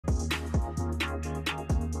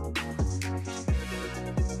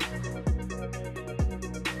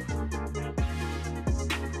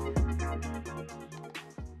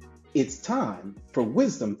It's time for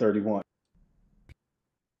Wisdom 31.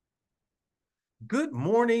 Good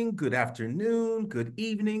morning, good afternoon, good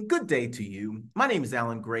evening, good day to you. My name is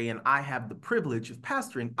Alan Gray, and I have the privilege of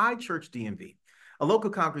pastoring iChurchDMV, a local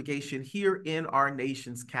congregation here in our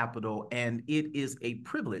nation's capital, and it is a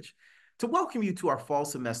privilege to welcome you to our fall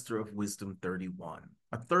semester of Wisdom 31,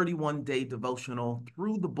 a 31-day devotional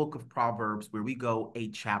through the Book of Proverbs where we go a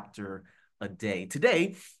chapter a day.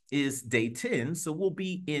 Today is day 10, so we'll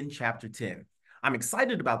be in chapter 10. I'm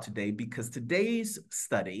excited about today because today's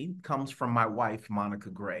study comes from my wife, Monica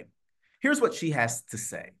Gray. Here's what she has to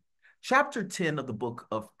say. Chapter 10 of the book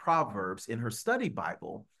of Proverbs in her study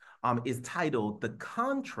Bible is titled The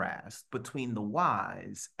Contrast Between the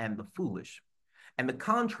Wise and the Foolish. And the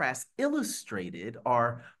contrasts illustrated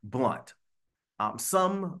are blunt.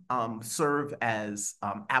 Some serve as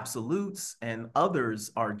absolutes, and others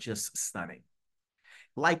are just stunning.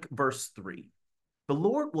 Like verse 3. The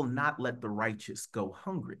Lord will not let the righteous go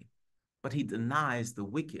hungry, but he denies the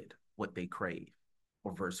wicked what they crave.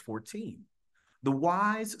 Or verse 14, the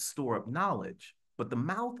wise store up knowledge, but the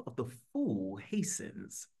mouth of the fool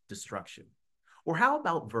hastens destruction. Or how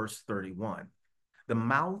about verse 31? The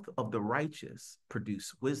mouth of the righteous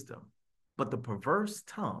produce wisdom, but the perverse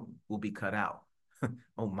tongue will be cut out.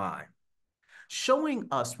 Oh my. Showing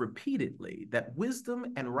us repeatedly that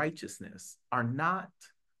wisdom and righteousness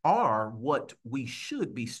are what we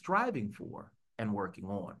should be striving for and working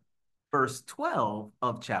on. Verse 12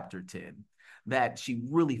 of chapter 10 that she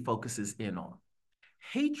really focuses in on.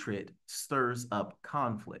 Hatred stirs up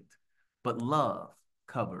conflict, but love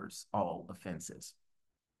covers all offenses.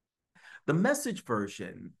 The Message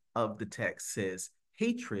version of the text says,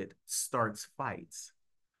 hatred starts fights,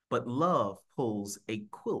 but love pulls a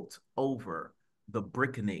quilt over the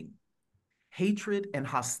brickening. Hatred and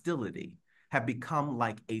hostility have become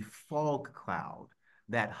like a fog cloud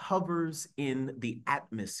that hovers in the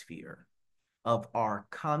atmosphere of our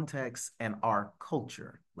context and our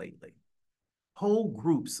culture lately. Whole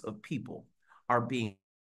groups of people are being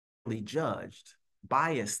judged,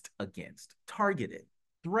 biased against, targeted,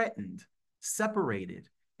 threatened, separated,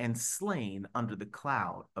 and slain under the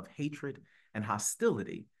cloud of hatred and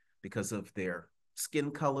hostility because of their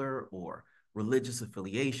skin color or religious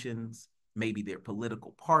affiliations, maybe their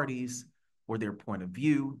political parties or their point of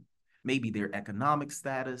view, maybe their economic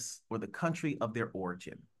status or the country of their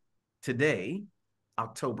origin. Today,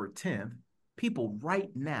 October 10th, people right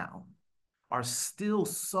now are still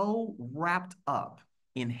so wrapped up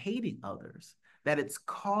in hating others that it's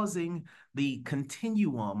causing the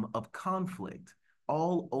continuum of conflict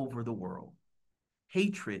all over the world.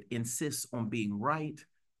 Hatred insists on being right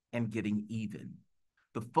and getting even.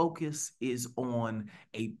 The focus is on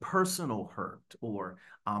a personal hurt or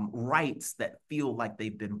rights that feel like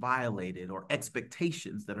they've been violated or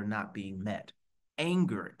expectations that are not being met.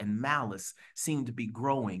 Anger and malice seem to be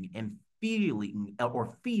growing and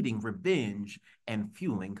feeding revenge and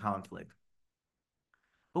fueling conflict.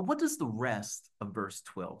 But what does the rest of verse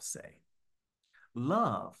 12 say?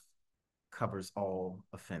 Love covers all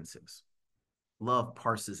offenses. Love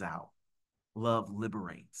parses out. Love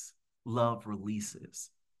liberates. Love releases.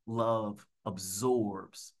 Love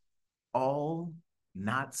absorbs all,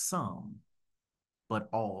 not some, but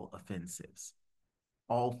all offenses,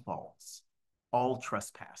 all faults, all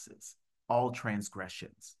trespasses, all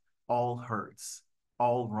transgressions, all hurts,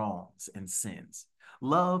 all wrongs and sins.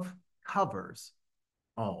 Love covers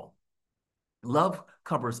all. Love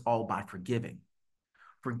covers all by forgiving.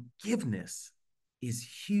 Forgiveness is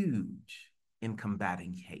huge in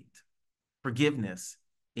combating hate. Forgiveness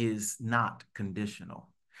is not conditional.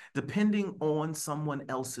 Depending on someone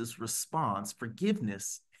else's response,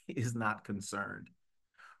 forgiveness is not concerned.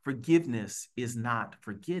 Forgiveness is not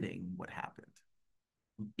forgetting what happened.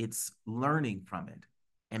 It's learning from it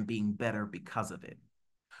and being better because of it.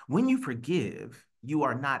 When you forgive, you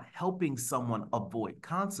are not helping someone avoid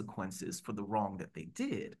consequences for the wrong that they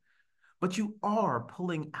did, but you are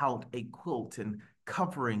pulling out a quilt and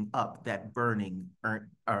covering up that burning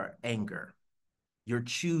anger. You're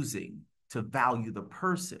choosing to value the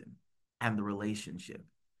person and the relationship.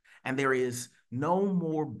 And there is no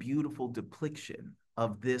more beautiful depiction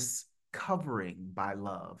of this covering by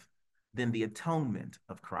love than the atonement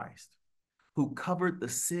of Christ, who covered the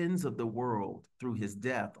sins of the world through his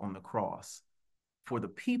death on the cross for the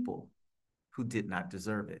people who did not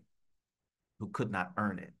deserve it, who could not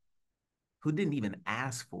earn it, who didn't even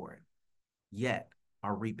ask for it, yet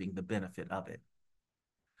are reaping the benefit of it.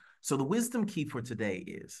 So the wisdom key for today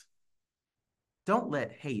is don't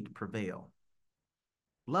let hate prevail.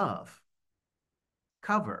 Love,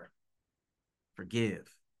 cover,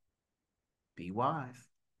 forgive, be wise.